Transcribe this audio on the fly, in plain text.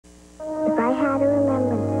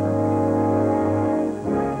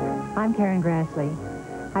I'm Karen Grassle.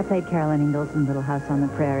 I played Caroline Ingalls in Little House on the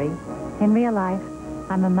Prairie. In real life,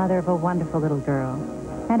 I'm a mother of a wonderful little girl.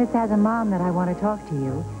 And it's as a mom that I want to talk to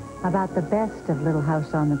you about the best of Little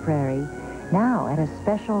House on the Prairie, now at a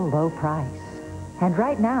special low price. And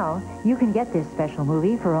right now, you can get this special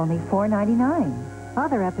movie for only $4.99.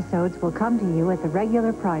 Other episodes will come to you at the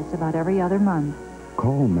regular price about every other month.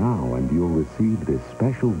 Call now and you'll receive this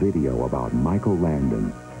special video about Michael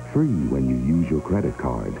Landon, free when you use your credit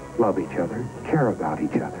card. Love each other, care about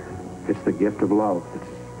each other. It's the gift of love. It's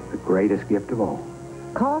the greatest gift of all.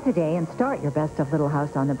 Call today and start your Best of Little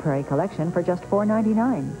House on the Prairie collection for just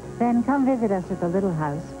 $4.99. Then come visit us at the Little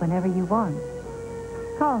House whenever you want.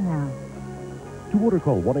 Call now. To order,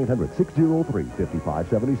 call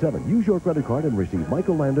 1-800-603-5577. Use your credit card and receive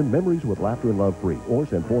Michael Landon Memories with Laughter and Love free. Or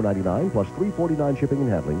send $4.99 plus $3.49 shipping and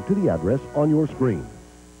handling to the address on your screen.